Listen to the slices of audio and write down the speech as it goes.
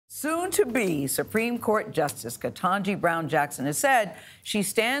Soon-to-be Supreme Court Justice Ketanji Brown Jackson has said she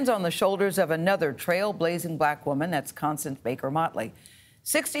stands on the shoulders of another trailblazing black woman, that's Constance Baker Motley.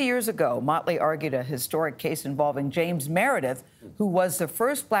 60 years ago, Motley argued a historic case involving James Meredith, who was the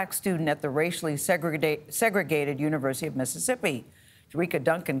first black student at the racially segregated University of Mississippi. Jericka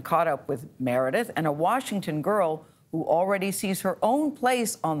Duncan caught up with Meredith and a Washington girl who already sees her own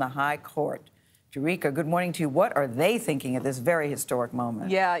place on the high court. Jericka, good morning to you. What are they thinking at this very historic moment?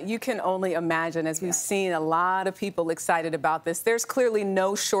 Yeah, you can only imagine, as we've seen a lot of people excited about this. There's clearly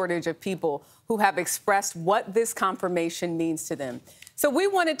no shortage of people who have expressed what this confirmation means to them. So we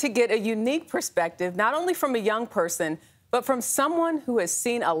wanted to get a unique perspective, not only from a young person, but from someone who has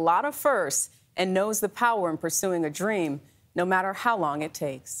seen a lot of firsts and knows the power in pursuing a dream, no matter how long it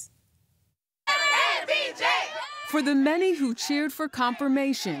takes. For the many who cheered for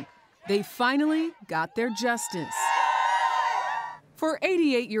confirmation, they finally got their justice. For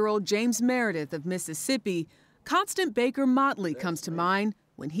 88-year-old James Meredith of Mississippi, Constance Baker Motley comes to mind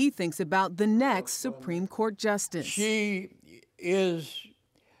when he thinks about the next Supreme Court justice. She is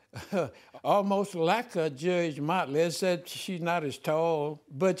almost like a Judge Motley, except she's not as tall,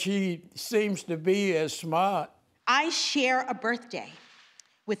 but she seems to be as smart. I share a birthday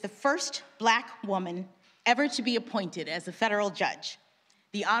with the first black woman ever to be appointed as a federal judge,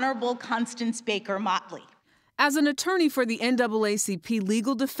 the Honorable Constance Baker Motley. As an attorney for the NAACP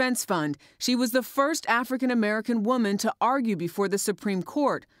Legal Defense Fund, she was the first African-American woman to argue before the Supreme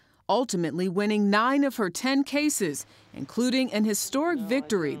Court, ultimately winning 9 of her 10 cases, including an historic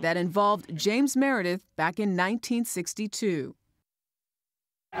victory that involved James Meredith back in 1962.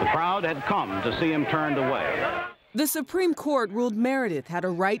 The crowd had come to see him turned away. The Supreme Court ruled Meredith had a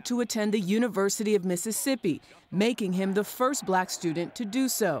right to attend the University of Mississippi, making him the first black student to do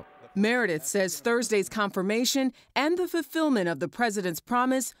so. Meredith says Thursday's confirmation and the fulfillment of the president's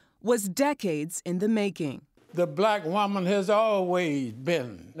promise was decades in the making. The black woman has always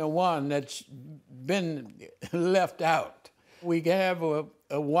been the one that's been left out. We have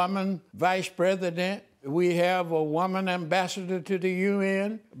a woman vice president. We have a woman ambassador to the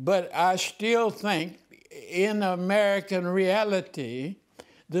UN. But I still think in American reality,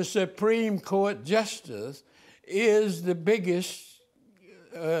 the Supreme Court justice is the biggest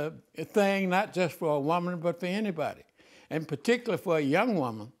thing, not just for a woman, but for anybody, and particularly for a young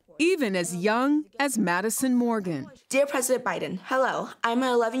woman. Even as young as Madison Morgan. Dear President Biden, hello. I'm an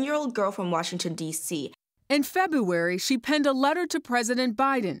 11-year-old girl from Washington, D.C. In February, she penned a letter to President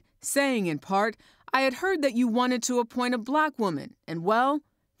Biden, saying in part, "I had heard that you wanted to appoint a black woman, and well,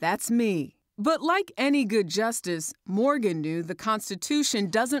 that's me." But like any good justice, Morgan knew the Constitution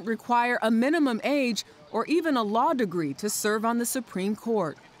doesn't require a minimum age or even a law degree to serve on the Supreme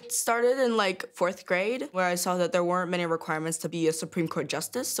Court. It started in like 4th grade, where I saw that there weren't many requirements to be a Supreme Court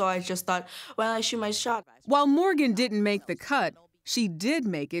justice, so I just thought, well, I shoot my shot. While Morgan didn't make the cut, she did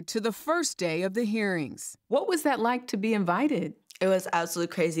make it to the first day of the hearings. What was that like to be invited? It was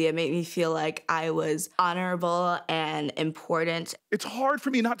absolutely crazy. It made me feel like I was honorable and important. It's hard for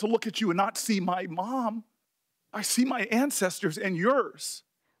me not to look at you and not see my mom. I see my ancestors and yours.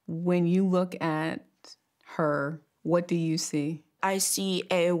 When you look at her, what do you see? I see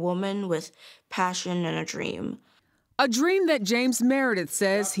a woman with passion and a dream. A dream that James Meredith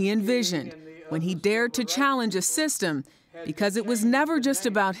says he envisioned when he dared to challenge a system because it was never just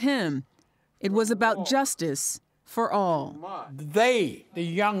about him. It was about justice for all. They, the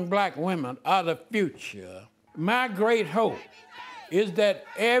young black women, are the future. My great hope is that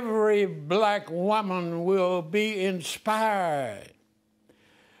every black woman will be inspired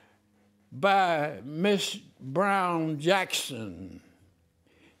by Miss Brown Jackson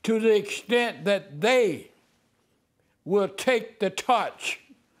to the extent that they will take the torch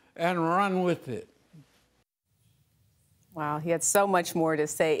and run with it. Wow, he had so much more to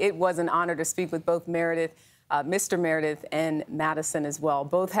say. It was an honor to speak with both Meredith, Mr. Meredith and Madison as well.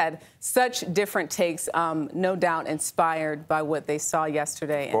 Both had such different takes, no doubt inspired by what they saw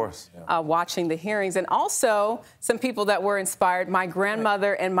yesterday. Of course. Watching the hearings. And also some people that were inspired. My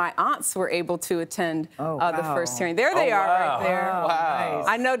grandmother and my aunts were able to attend the first hearing. There they are right there. Wow.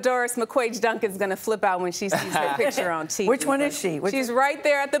 I know Doris McQuaige-Duncan's going to flip out when she sees her picture on TV. Which one is she? She's right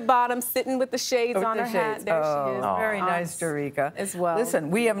there at the bottom, sitting with the shades on her hat. There she is. Very nice, Jericka. As well. Listen,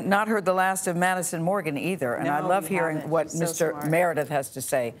 we have not heard the last of Madison Morgan either. And I love hearing what Mr. Meredith has to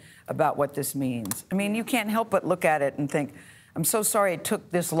say about what this means. I mean, you can't help but look at it and think, I'm so sorry it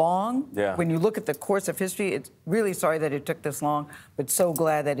took this long. Yeah. When you look at the course of history, it's really sorry that it took this long, but so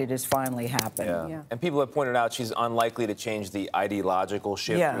glad that it has finally happened. Yeah. And people have pointed out she's unlikely to change the ideological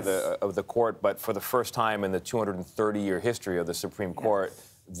shift of the court, but for the first time in the 230-year history of the Supreme Court,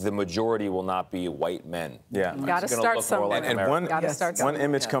 the majority will not be white men. Yeah. Got to start somewhere. And one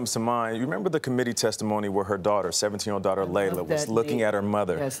image comes to mind. You remember the committee testimony where her daughter, 17-year-old daughter Layla, was looking at her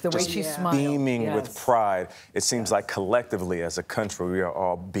mother, yes, the way she smiled, beaming with pride. It seems like collectively as a country, we are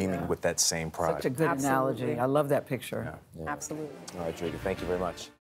all beaming with that same pride. Such a good analogy. I love that picture. Absolutely. All right, Jericka, thank you very much.